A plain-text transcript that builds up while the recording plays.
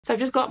So I've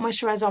just got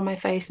moisturizer on my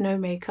face, no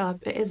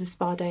makeup. It is a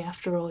spa day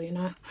after all, you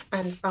know.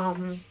 And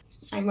I'm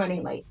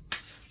running late.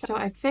 So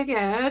I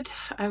figured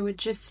I would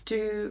just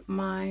do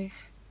my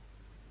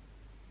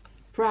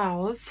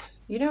brows.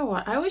 You know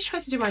what? I always try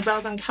to do my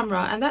brows on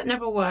camera and that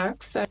never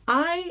works. So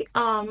I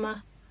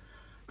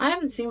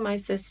haven't seen my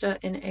sister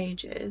in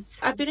ages.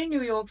 I've been in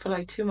New York for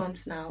like 2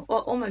 months now, or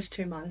almost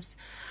 2 months.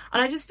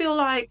 And I just feel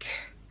like,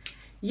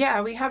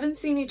 yeah, we haven't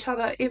seen each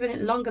other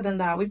even longer than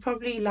that. We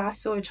probably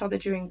last saw each other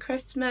during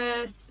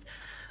Christmas.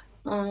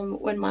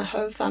 When my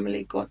whole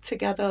family got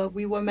together,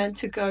 we were meant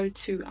to go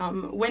to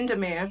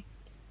Windermere,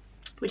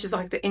 which is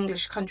like the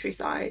English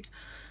countryside,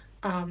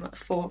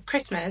 for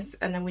Christmas,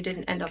 and then we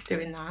didn't end up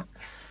doing that.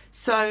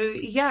 So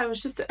yeah, it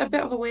was just a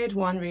bit of a weird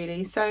one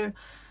really. So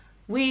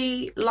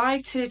we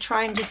like to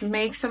try and just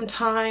make some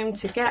time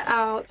to get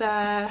out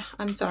there.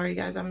 I'm sorry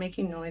guys, I'm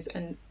making noise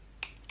and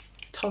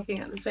talking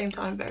at the same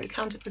time, very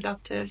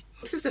counterproductive.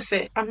 This is the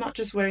fit. I'm not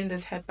just wearing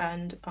this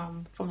headband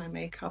for my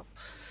makeup.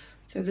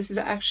 So this is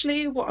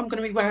actually what I'm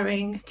going to be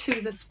wearing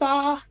to the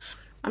spa.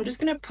 I'm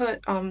just going to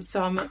put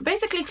some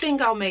basically clean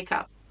girl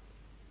makeup.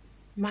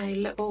 My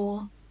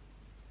little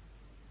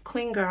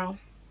clean girl,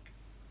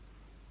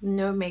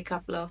 no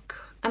makeup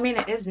look. I mean,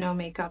 it is no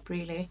makeup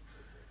really,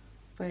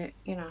 but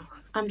you know,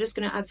 I'm just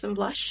going to add some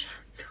blush,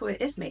 so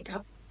it is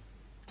makeup.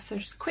 So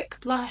just quick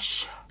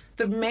blush.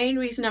 The main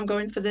reason I'm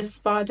going for this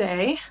spa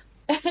day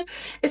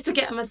is to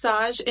get a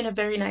massage in a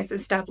very nice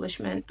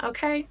establishment,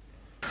 okay?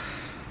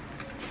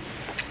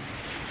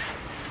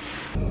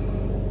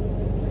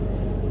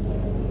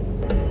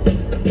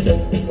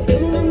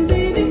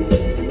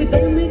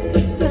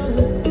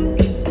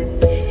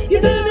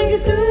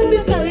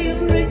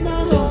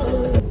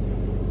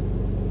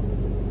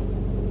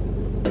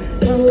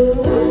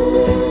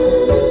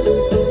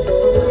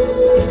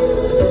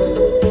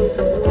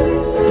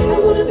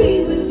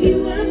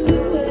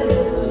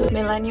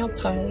 Millennial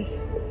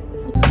pose.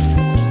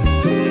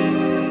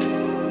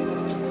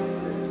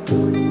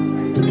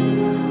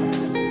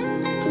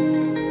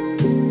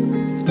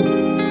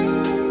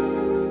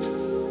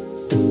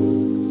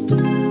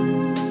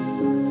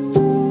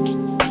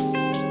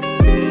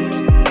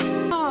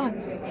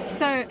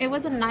 So it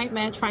was a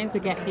nightmare trying to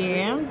get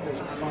here,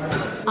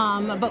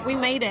 but we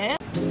made it.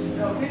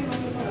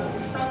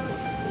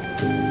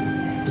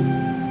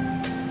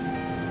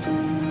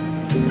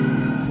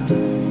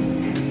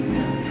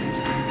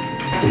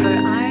 So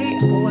I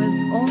was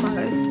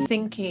almost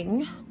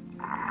thinking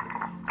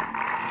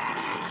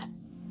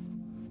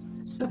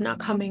of not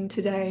coming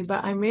today,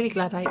 but I'm really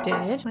glad I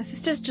did. My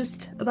sister's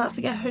just about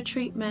to get her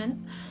treatment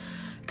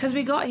because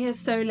we got here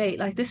so late.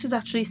 Like, this was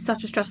actually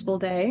such a stressful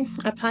day.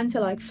 I planned to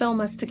like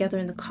film us together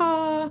in the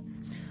car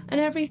and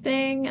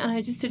everything, and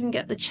I just didn't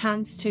get the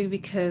chance to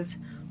because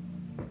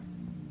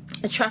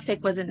the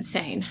traffic was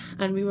insane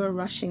and we were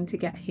rushing to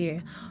get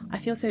here. I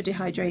feel so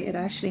dehydrated.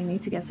 I actually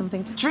need to get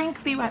something to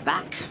drink. Be right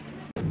back.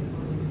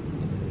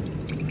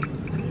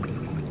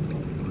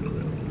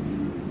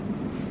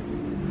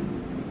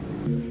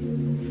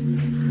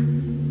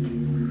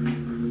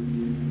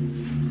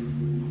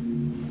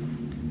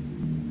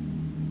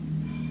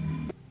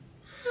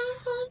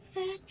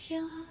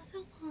 You're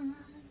the one.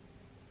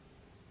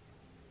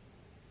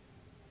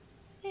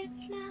 If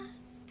not,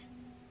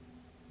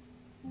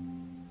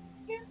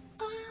 you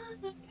are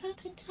the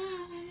prototype.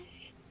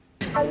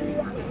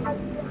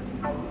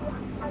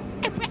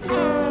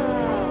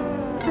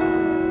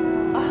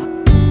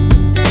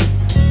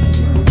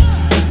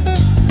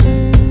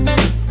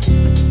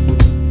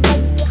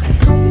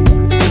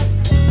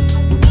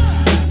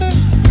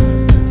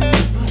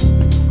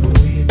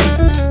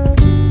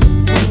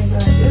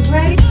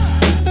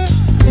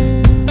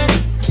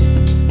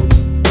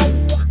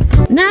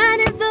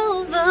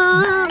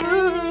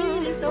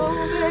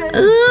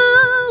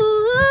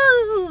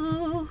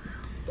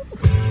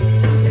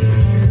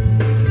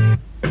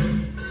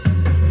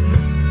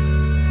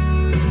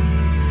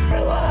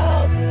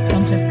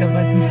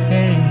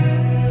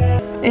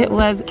 It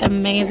was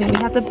amazing. We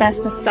had the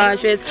best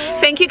massages.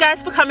 Thank you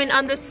guys for coming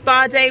on the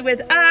spa day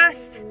with us.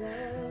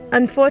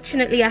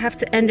 Unfortunately, I have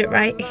to end it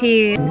right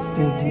here.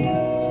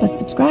 But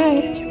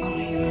subscribe.